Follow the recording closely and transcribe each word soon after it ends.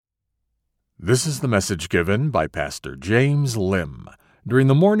This is the message given by Pastor James Lim during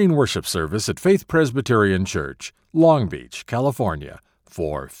the morning worship service at Faith Presbyterian Church, Long Beach, California,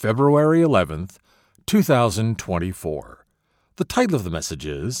 for February 11th, 2024. The title of the message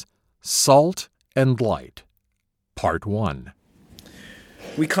is Salt and Light, Part 1.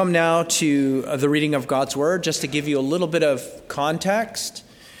 We come now to the reading of God's Word. Just to give you a little bit of context,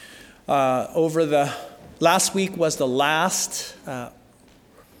 last week was the last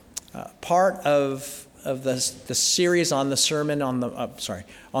part of the series on the sermon on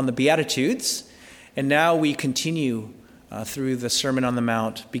the Beatitudes, and now we continue through the Sermon on the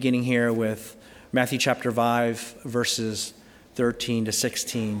Mount, beginning here with Matthew chapter 5, verses 13 to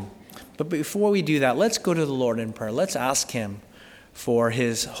 16. But before we do that, let's go to the Lord in prayer. Let's ask Him for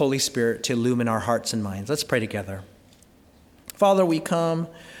His Holy Spirit to illumine our hearts and minds. Let's pray together. Father, we come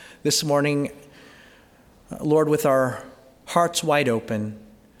this morning, Lord, with our hearts wide open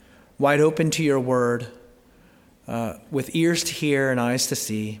to your word, with ears to hear and eyes to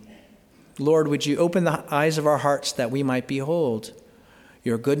see. Lord, would you open the eyes of our hearts that we might behold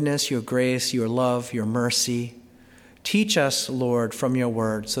your goodness, your grace, your love, your mercy. Teach us, Lord, from your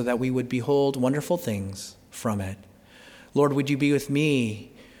word so that we would behold wonderful things from it. Lord, would you be with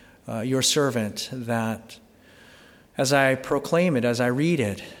me, your servant, that as I proclaim it, as I read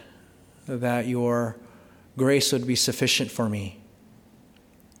it, that your grace would be sufficient for me.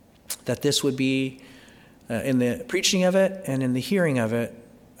 That this would be, in the preaching of it and in the hearing of it,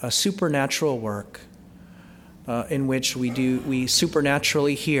 a supernatural work in which we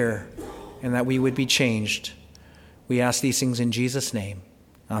supernaturally hear, and that we would be changed. We ask these things in Jesus' name.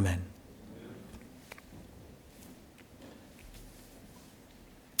 Amen.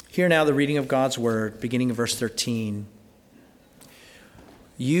 Hear now the reading of God's Word, beginning in verse 13.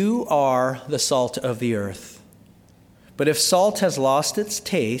 You are the salt of the earth. But if salt has lost its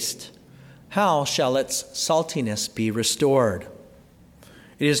taste, how shall its saltiness be restored?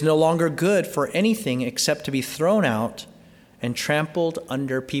 It is no longer good for anything except to be thrown out and trampled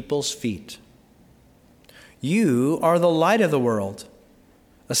under people's feet. You are the light of the world.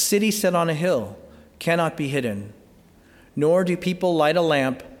 A city set on a hill cannot be hidden, nor do people light a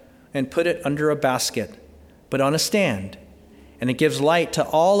lamp and put it under a basket, but on a stand, and it gives light to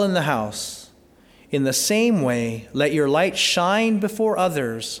all in the house. In the same way, let your light shine before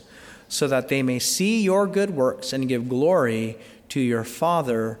others, so that they may see your good works and give glory to your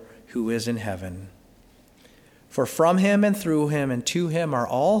Father who is in heaven. For from him and through him and to him are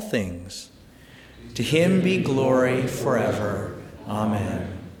all things. To him be glory forever.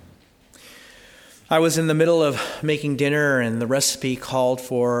 Amen. I was in the middle of making dinner, and the recipe called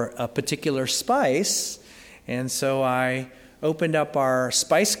for a particular spice, and so I opened up our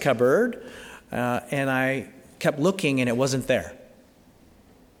spice cupboard, and I kept looking, and it wasn't there.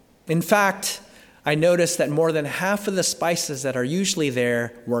 In fact, I noticed that more than half of the spices that are usually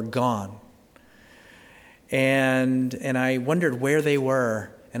there were gone. And I wondered where they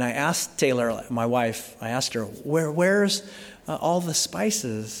were. And I asked Taylor, my wife, where's all the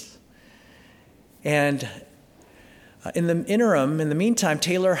spices? And in the meantime,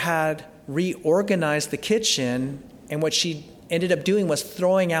 Taylor had reorganized the kitchen, and what she ended up doing was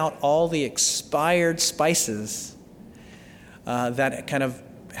throwing out all the expired spices that kind of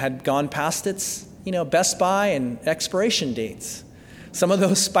had gone past its, best by and expiration dates. Some of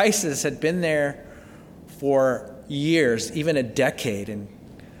those spices had been there for years, even a decade,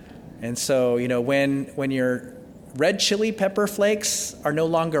 and so when your red chili pepper flakes are no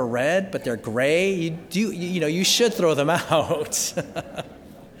longer red but they're gray, you should throw them out.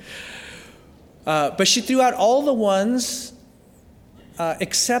 But she threw out all the ones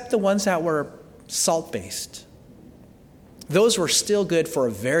except the ones that were salt-based. Those were still good for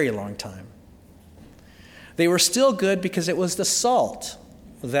a very long time. They were still good because it was the salt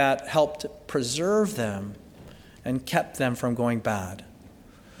that helped preserve them and kept them from going bad.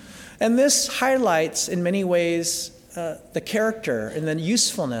 And this highlights in many ways the character and the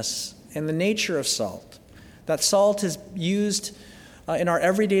usefulness and the nature of salt. That salt is used in our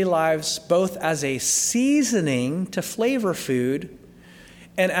everyday lives both as a seasoning to flavor food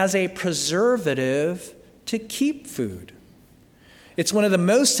and as a preservative to keep food. It's one of the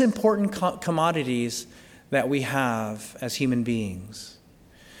most important commodities that we have as human beings.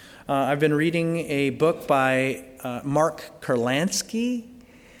 I've been reading a book by Mark Kurlansky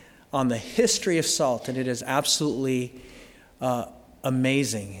on the history of salt, and it is absolutely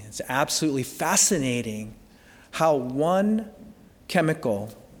amazing. It's absolutely fascinating how one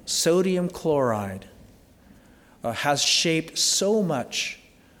chemical, sodium chloride, has shaped so much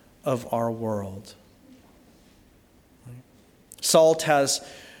of our world. Salt has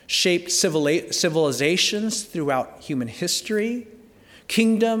shaped civilizations throughout human history.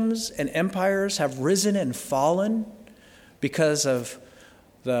 Kingdoms and empires have risen and fallen because of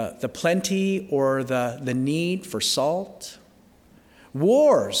the plenty or the need for salt.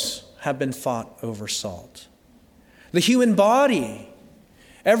 Wars have been fought over salt. The human body,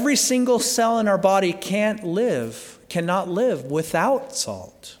 every single cell in our body cannot live without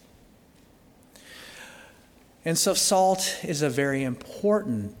salt. And so salt is a very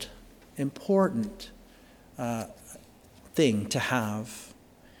important thing to have.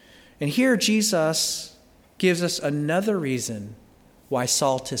 And here Jesus gives us another reason why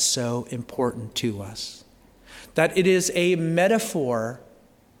salt is so important to us. That it is a metaphor,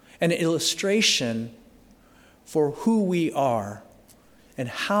 an illustration for who we are and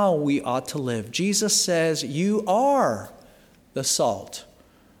how we ought to live. Jesus says, you are the salt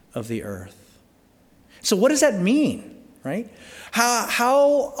of the earth. So what does that mean, right?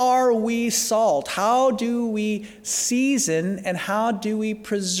 How are we salt? How do we season and how do we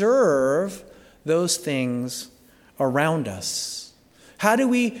preserve those things around us? How do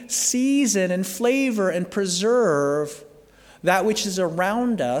we season and flavor and preserve that which is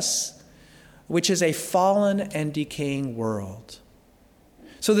around us, which is a fallen and decaying world?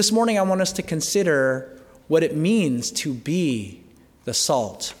 So this morning I want us to consider what it means to be the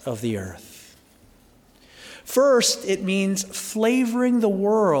salt of the earth. First, it means flavoring the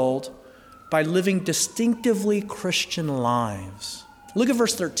world by living distinctively Christian lives. Look at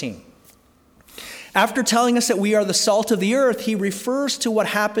verse 13. After telling us that we are the salt of the earth, he refers to what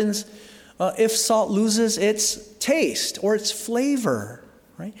happens if salt loses its taste or its flavor.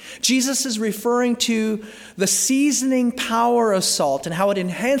 Right? Jesus is referring to the seasoning power of salt and how it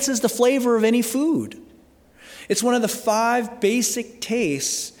enhances the flavor of any food. It's one of the 5 basic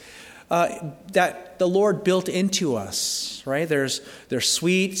tastes that the Lord built into us, right? There's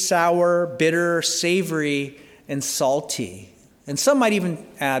sweet, sour, bitter, savory, and salty. And some might even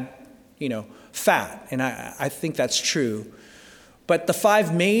add, fat, and I think that's true. But the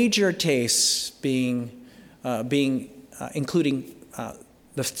 5 major tastes being including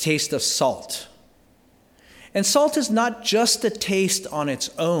the taste of salt. And salt is not just a taste on its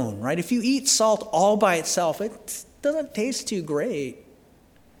own, right? If you eat salt all by itself, it doesn't taste too great.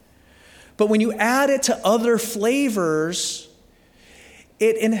 But when you add it to other flavors,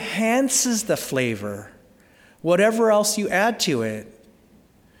 it enhances the flavor. Whatever else you add to it.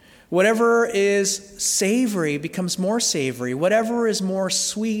 Whatever is savory becomes more savory. Whatever is more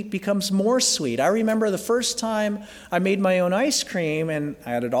sweet becomes more sweet. I remember the first time I made my own ice cream, and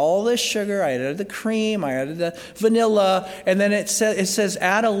I added all this sugar, I added the cream, I added the vanilla, and then it says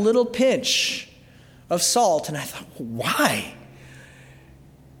add a little pinch of salt. And I thought, why?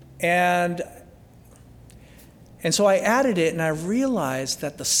 And so I added it, and I realized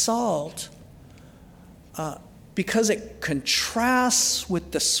that the salt, because it contrasts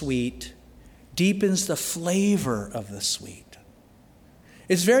with the sweet, deepens the flavor of the sweet.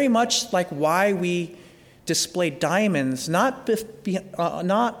 It's very much like why we display diamonds, not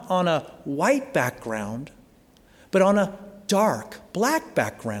on a white background, but on a dark, black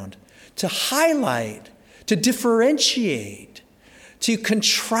background, to highlight, to differentiate, to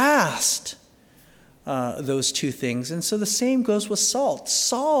contrast those two things. And so the same goes with salt.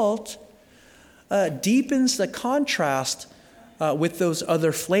 Salt deepens the contrast with those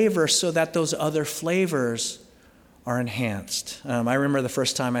other flavors so that those other flavors are enhanced. I remember the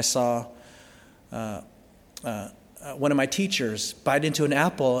first time I saw one of my teachers bite into an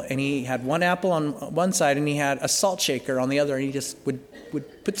apple, and he had one apple on one side and he had a salt shaker on the other, and he just would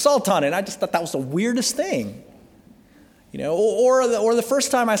put salt on it. And I just thought that was the weirdest thing. Or the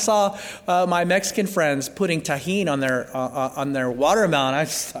first time I saw my Mexican friends putting tahini on their watermelon,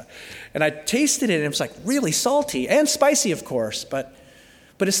 and I tasted it, and it was like really salty and spicy, of course, but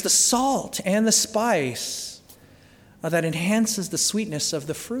it's the salt and the spice that enhances the sweetness of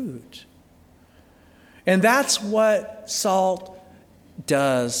the fruit. And that's what salt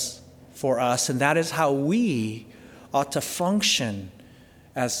does for us, and that is how we ought to function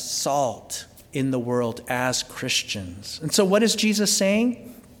as salt in the world as Christians. And so what is Jesus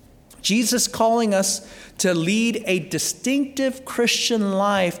saying? Jesus calling us to lead a distinctive Christian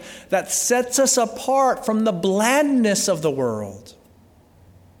life that sets us apart from the blandness of the world.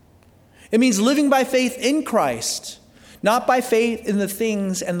 It means living by faith in Christ, not by faith in the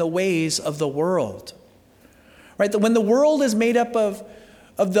things and the ways of the world. Right? That when the world is made up of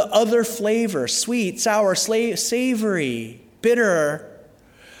the other flavors, sweet, sour, savory, bitter,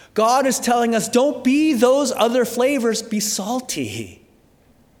 God is telling us, don't be those other flavors, be salty.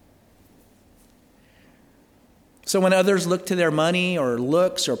 So when others look to their money or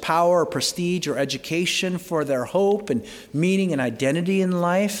looks or power or prestige or education for their hope and meaning and identity in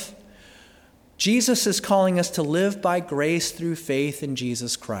life, Jesus is calling us to live by grace through faith in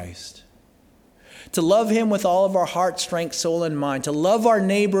Jesus Christ. To love him with all of our heart, strength, soul, and mind. To love our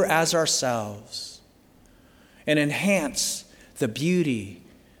neighbor as ourselves. And enhance the beauty,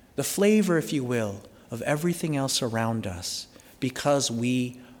 the flavor, if you will, of everything else around us because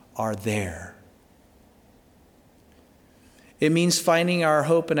we are there. It means finding our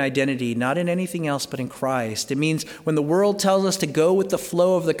hope and identity not in anything else but in Christ. It means when the world tells us to go with the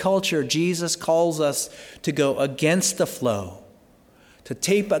flow of the culture, Jesus calls us to go against the flow, to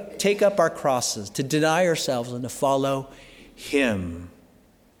take up our crosses, to deny ourselves and to follow him.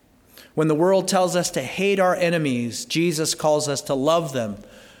 When the world tells us to hate our enemies, Jesus calls us to love them,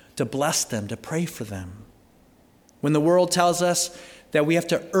 to bless them, to pray for them. When the world tells us that we have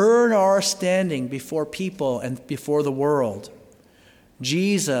to earn our standing before people and before the world,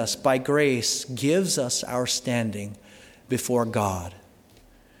 Jesus, by grace, gives us our standing before God.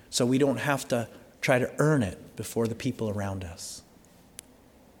 So we don't have to try to earn it before the people around us.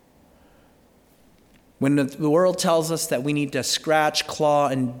 When the world tells us that we need to scratch, claw,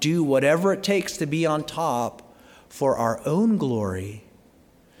 and do whatever it takes to be on top for our own glory,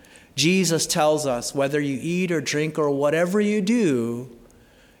 Jesus tells us whether you eat or drink or whatever you do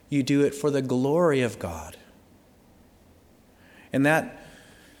it for the glory of God. And that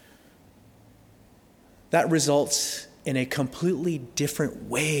results in a completely different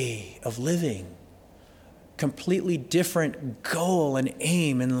way of living, completely different goal and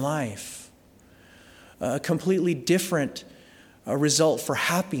aim in life, a completely different result for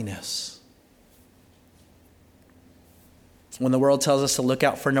happiness. When the world tells us to look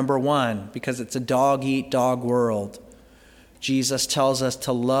out for number one because it's a dog-eat-dog world, Jesus tells us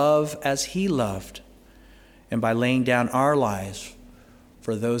to love as he loved, and by laying down our lives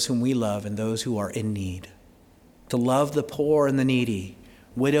for those whom we love and those who are in need. To love the poor and the needy,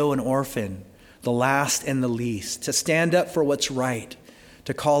 widow and orphan, the last and the least. To stand up for what's right,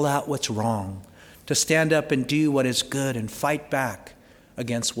 to call out what's wrong. To stand up and do what is good and fight back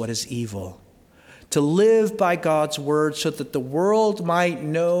against what is evil. To live by God's word so that the world might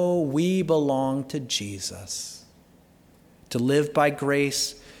know we belong to Jesus. To live by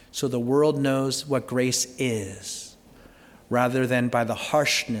grace so the world knows what grace is, rather than by the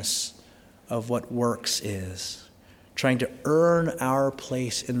harshness of what works is. Trying to earn our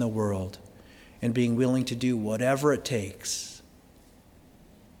place in the world and being willing to do whatever it takes.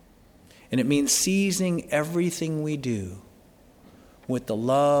 And it means seizing everything we do with the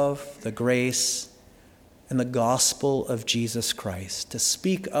love, the grace, and the gospel of Jesus Christ, to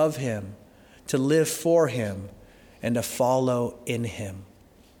speak of him, to live for him, and to follow in him.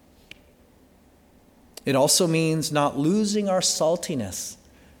 It also means not losing our saltiness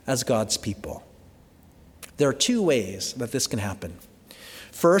as God's people. There are two ways that this can happen.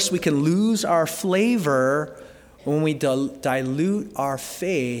 First, we can lose our flavor when we dilute our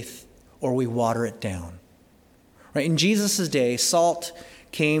faith or we water it down. Right? In Jesus' day, salt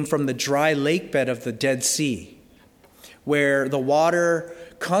came from the dry lake bed of the Dead Sea, where the water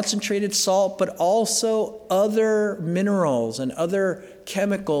concentrated salt, but also other minerals and other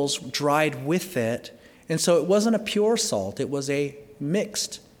chemicals dried with it. And so it wasn't a pure salt, it was a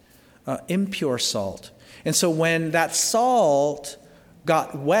mixed, impure salt. And so when that salt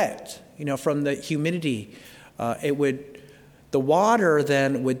got wet, from the humidity, the water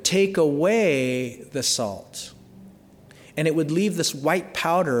then would take away the salt. And it would leave this white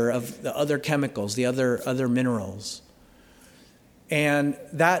powder of the other chemicals, the other minerals. And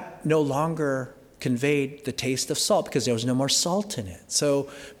that no longer conveyed the taste of salt because there was no more salt in it. So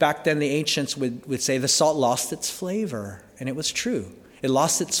back then the ancients would say the salt lost its flavor. And it was true. It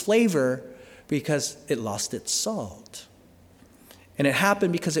lost its flavor because it lost its salt. And it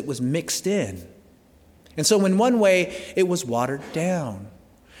happened because it was mixed in. And so in one way, it was watered down.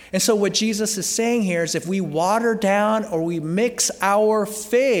 And so what Jesus is saying here is if we water down or we mix our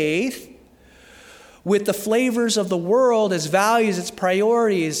faith with the flavors of the world, its values, its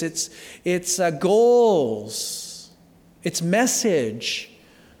priorities, its goals, its message,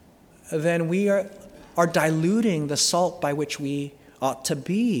 then we are diluting the salt by which we ought to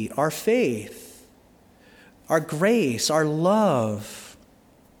be, our faith, our grace, our love.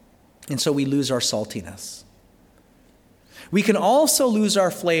 And so we lose our saltiness. We can also lose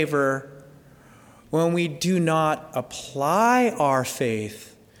our flavor when we do not apply our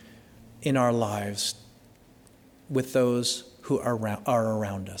faith in our lives with those who are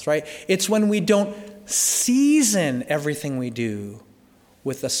around us, right? It's when we don't season everything we do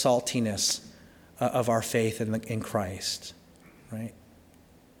with the saltiness of our faith in Christ, right?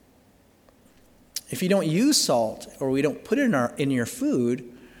 If you don't use salt, or we don't put it in your food,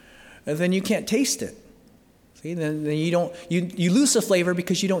 then you can't taste it. See, then you lose the flavor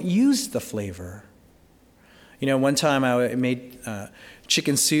because you don't use the flavor. One time I made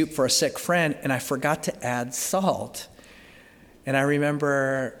chicken soup for a sick friend, and I forgot to add salt. And I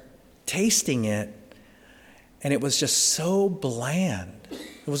remember tasting it, and it was just so bland.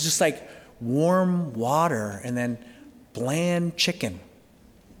 It was just like warm water and then bland chicken.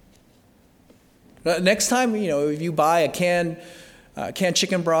 Next time, if you buy a canned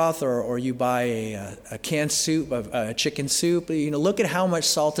chicken broth, or you buy a canned soup, a chicken soup, look at how much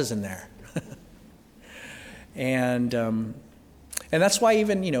salt is in there. And that's why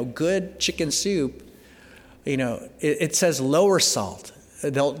even good chicken soup, it says lower salt.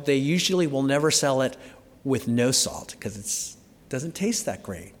 They usually will never sell it with no salt because it doesn't taste that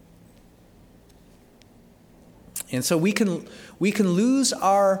great. And so we can lose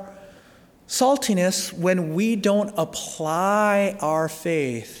our saltiness when we don't apply our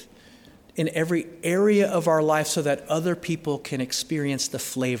faith in every area of our life so that other people can experience the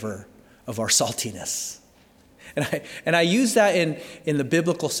flavor of our saltiness. And I use that in the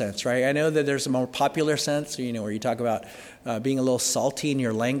biblical sense, right? I know that there's a more popular sense, where you talk about being a little salty in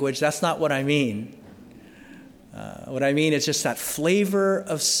your language. That's not what I mean. What I mean is just that flavor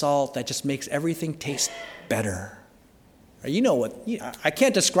of salt that just makes everything taste better. I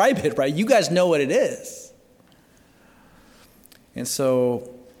can't describe it, right? You guys know what it is. And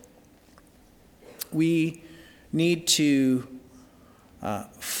so we need to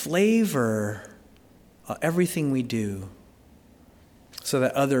flavor everything we do so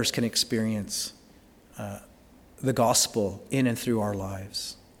that others can experience the gospel in and through our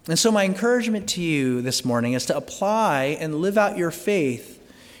lives. And so my encouragement to you this morning is to apply and live out your faith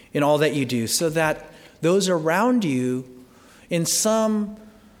in all that you do so that those around you in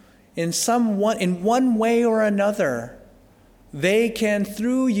one way or another, they can,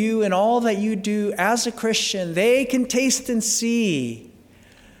 through you and all that you do as a Christian, they can taste and see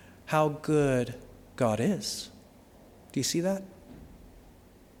how good God is. Do you see that?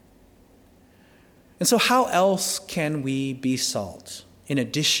 And so how else can we be salt in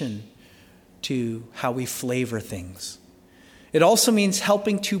addition to how we flavor things? It also means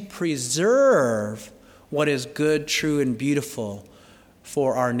helping to preserve what is good, true, and beautiful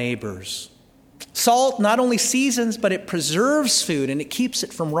for our neighbors. Salt not only seasons, but it preserves food and it keeps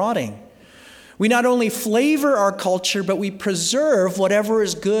it from rotting. We not only flavor our culture, but we preserve whatever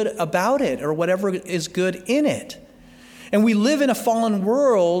is good about it or whatever is good in it. And we live in a fallen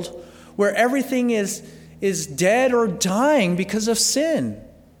world where everything is dead or dying because of sin.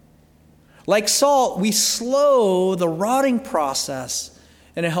 Like salt, we slow the rotting process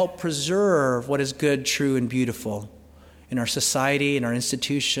and help preserve what is good, true, and beautiful in our society, in our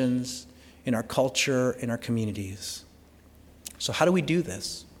institutions, in our culture, in our communities. So how do we do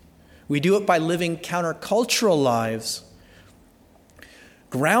this? We do it by living countercultural lives,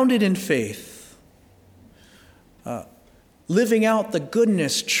 grounded in faith, living out the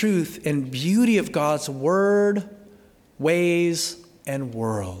goodness, truth, and beauty of God's word, ways, and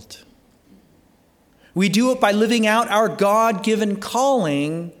world. We do it by living out our God-given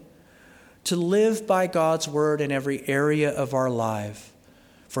calling to live by God's word in every area of our life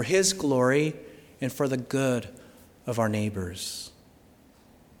for His glory and for the good of our neighbors.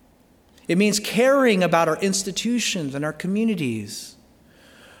 It means caring about our institutions and our communities,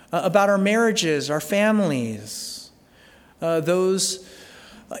 about our marriages, our families, those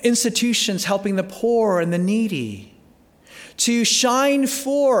institutions helping the poor and the needy, to shine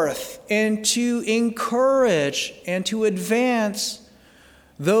forth and to encourage and to advance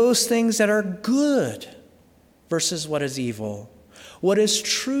those things that are good versus what is evil, what is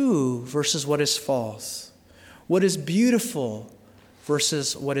true versus what is false, what is beautiful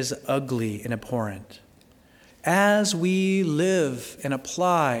versus what is ugly and abhorrent, as we live and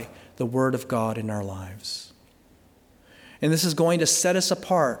apply the Word of God in our lives. And this is going to set us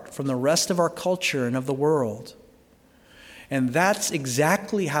apart from the rest of our culture and of the world. And that's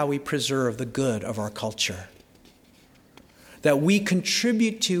exactly how we preserve the good of our culture. That we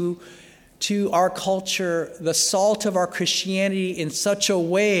contribute to our culture, the salt of our Christianity in such a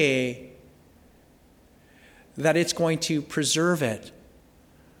way that it's going to preserve it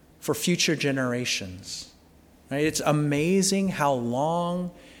for future generations. Right? It's amazing how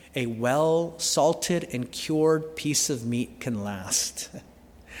long a well-salted and cured piece of meat can last.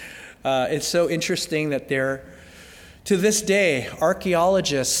 It's so interesting that to this day,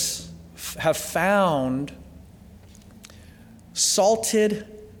 archaeologists have found salted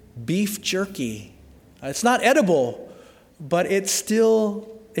beef jerky It's not edible, but it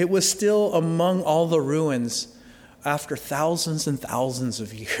was still among all the ruins after thousands and thousands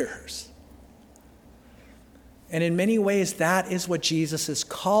of years. And in many ways, that is what Jesus is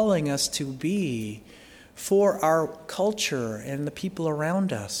calling us to be for our culture and the people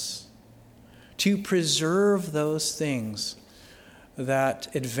around us, to preserve those things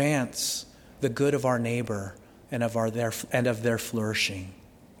that advance the good of our neighbor and of their flourishing.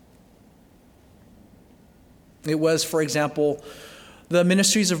 It was, for example, the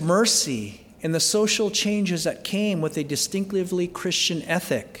ministries of mercy and the social changes that came with a distinctively Christian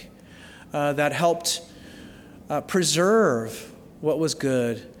ethic that helped preserve what was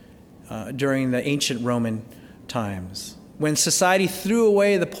good during the ancient Roman times. When society threw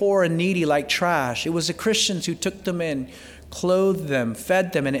away the poor and needy like trash, it was the Christians who took them in, clothed them,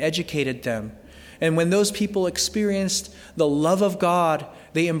 fed them, and educated them. And when those people experienced the love of God,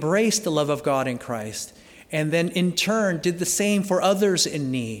 they embraced the love of God in Christ, and then in turn did the same for others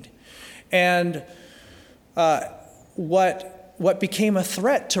in need. And what became a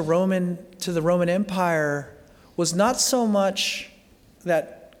threat to the Roman Empire was not so much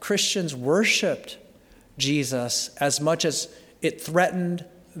that Christians worshipped Jesus as much as it threatened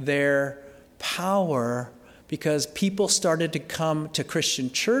their power, because people started to come to Christian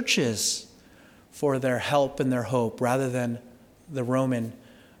churches for their help and their hope rather than the Roman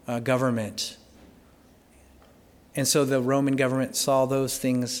government. And so the Roman government saw those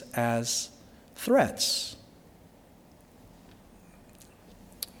things as threats.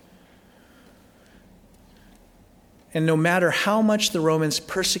 And no matter how much the Romans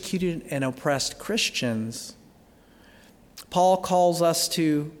persecuted and oppressed Christians, Paul calls us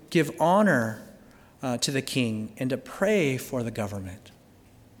to give honor to the king and to pray for the government.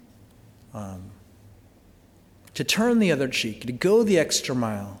 To turn the other cheek, to go the extra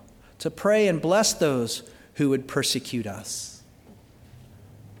mile, to pray and bless those who would persecute us.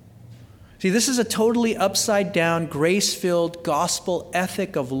 See, this is a totally upside down, grace-filled gospel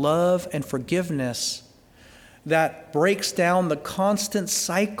ethic of love and forgiveness that breaks down the constant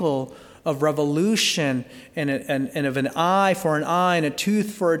cycle of revolution and of an eye for an eye and a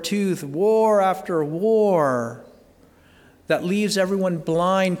tooth for a tooth, war after war, that leaves everyone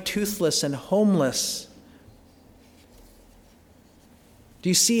blind, toothless, and homeless. Do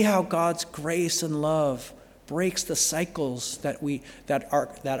you see how God's grace and love breaks the cycles that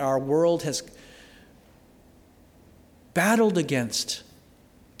our world has battled against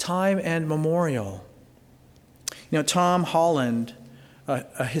time and memorial? You know, Tom Holland,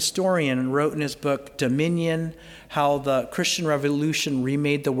 a historian, wrote in his book Dominion, How the Christian Revolution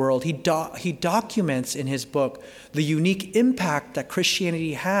Remade the World. He documents in his book the unique impact that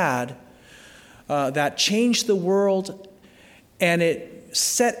Christianity had that changed the world, and it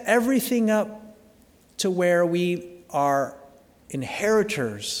set everything up to where we are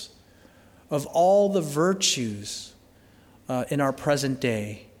inheritors of all the virtues in our present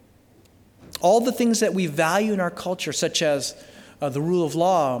day. All the things that we value in our culture, such as the rule of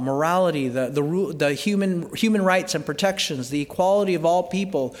law, morality, the human rights and protections, the equality of all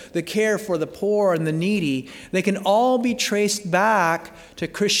people, the care for the poor and the needy, they can all be traced back to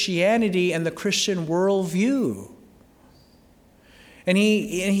Christianity and the Christian worldview. And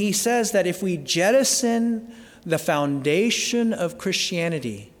he says that if we jettison the foundation of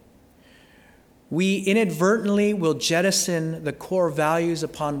Christianity, we inadvertently will jettison the core values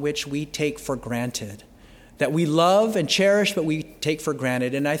upon which we take for granted, that we love and cherish, but we take for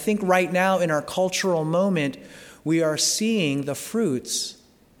granted. And I think right now in our cultural moment, we are seeing the fruits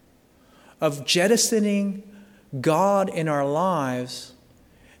of jettisoning God in our lives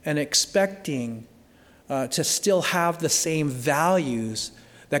and expecting to still have the same values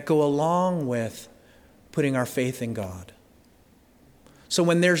that go along with putting our faith in God. So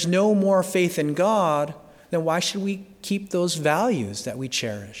when there's no more faith in God, then why should we keep those values that we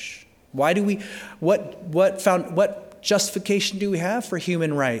cherish? Why do we? What justification do we have for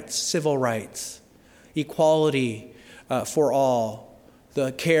human rights, civil rights, equality for all,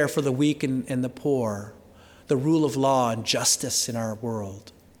 the care for the weak and the poor, the rule of law and justice in our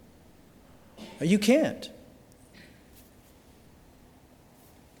world? You can't.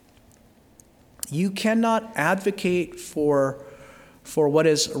 You cannot advocate for what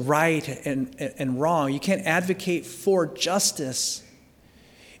is right and wrong. You can't advocate for justice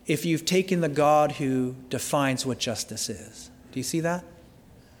if you've taken the God who defines what justice is. Do you see that?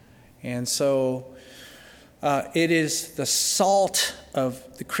 And so it is the salt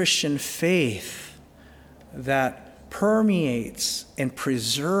of the Christian faith that permeates and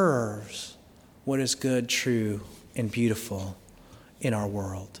preserves what is good, true, and beautiful in our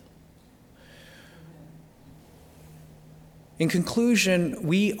world. In conclusion,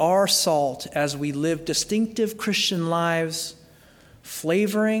 we are salt as we live distinctive Christian lives,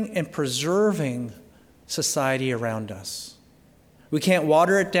 flavoring and preserving society around us. We can't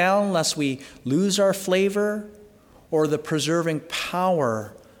water it down lest we lose our flavor or the preserving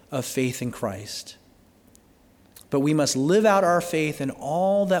power of faith in Christ. But we must live out our faith in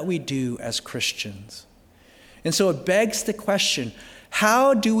all that we do as Christians. And so it begs the question,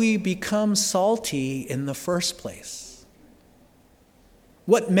 how do we become salty in the first place?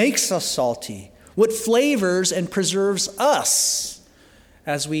 What makes us salty? What flavors and preserves us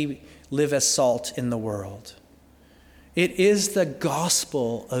as we live as salt in the world? It is the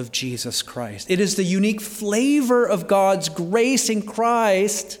gospel of Jesus Christ. It is the unique flavor of God's grace in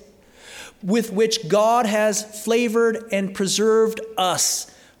Christ with which God has flavored and preserved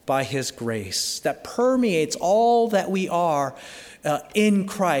us by his grace that permeates all that we are in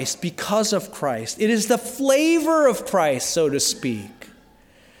Christ because of Christ. It is the flavor of Christ, so to speak.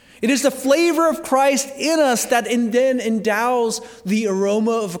 It is the flavor of Christ in us that then endows the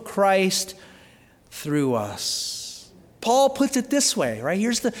aroma of Christ through us. Paul puts it this way, right?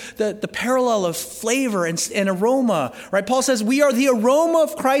 Here's the parallel of flavor and aroma, right? Paul says, we are the aroma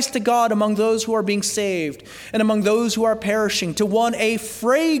of Christ to God among those who are being saved and among those who are perishing. To one, a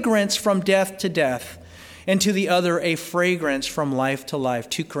fragrance from death to death, and to the other, a fragrance from life to life.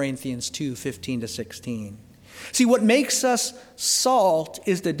 2 Corinthians 2:15-16. See, what makes us salt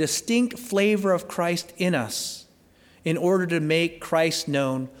is the distinct flavor of Christ in us in order to make Christ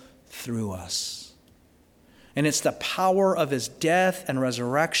known through us. And it's the power of his death and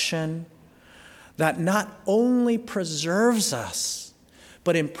resurrection that not only preserves us,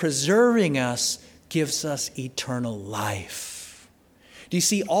 but in preserving us, gives us eternal life. Do you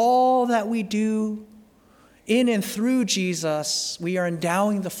see, all that we do in and through Jesus, we are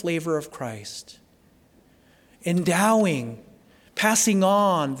endowing the flavor of Christ. Endowing, passing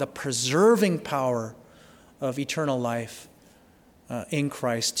on the preserving power of eternal life in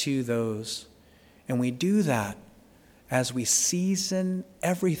Christ to those. And we do that as we season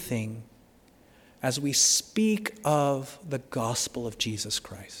everything, as we speak of the gospel of Jesus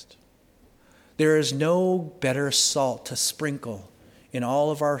Christ. There is no better salt to sprinkle in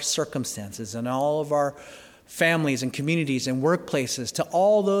all of our circumstances and all of our families and communities and workplaces, to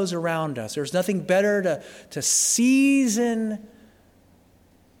all those around us. There's nothing better to season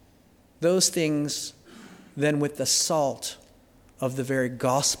those things than with the salt of the very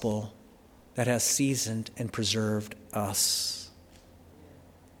gospel that has seasoned and preserved us.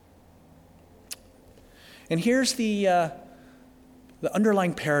 And here's the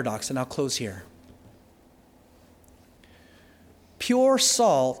underlying paradox, and I'll close here. Pure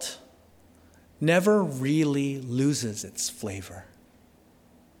salt never really loses its flavor.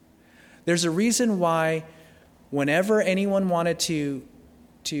 There's a reason why whenever anyone wanted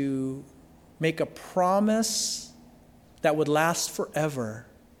to make a promise that would last forever,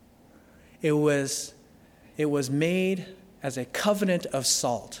 it was made as a covenant of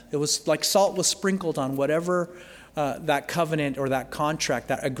salt. It was like salt was sprinkled on whatever that covenant or that contract,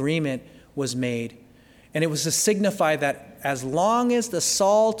 that agreement was made. And it was to signify that as long as the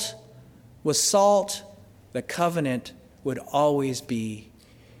salt was salt, the covenant would always be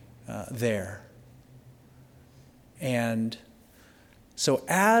there. And so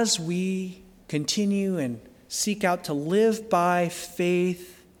as we continue and seek out to live by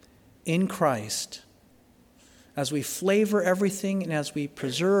faith in Christ, as we flavor everything and as we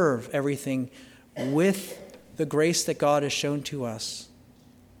preserve everything with the grace that God has shown to us,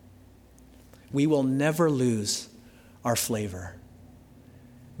 we will never lose our flavor.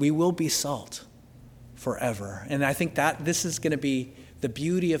 We will be salt forever. And I think that this is going to be the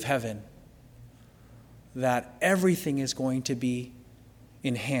beauty of heaven, that everything is going to be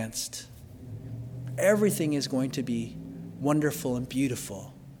enhanced. Everything is going to be wonderful and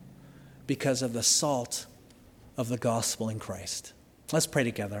beautiful because of the salt of the gospel in Christ. Let's pray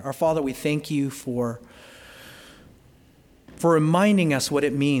together. Our Father, we thank you for reminding us what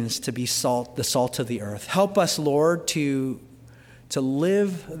it means to be salt, the salt of the earth. Help us, Lord, to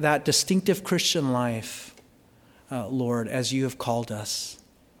live that distinctive Christian life, Lord, as you have called us.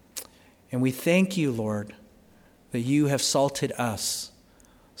 And we thank you, Lord, that you have salted us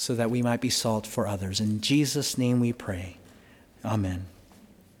so that we might be salt for others. In Jesus' name we pray. Amen.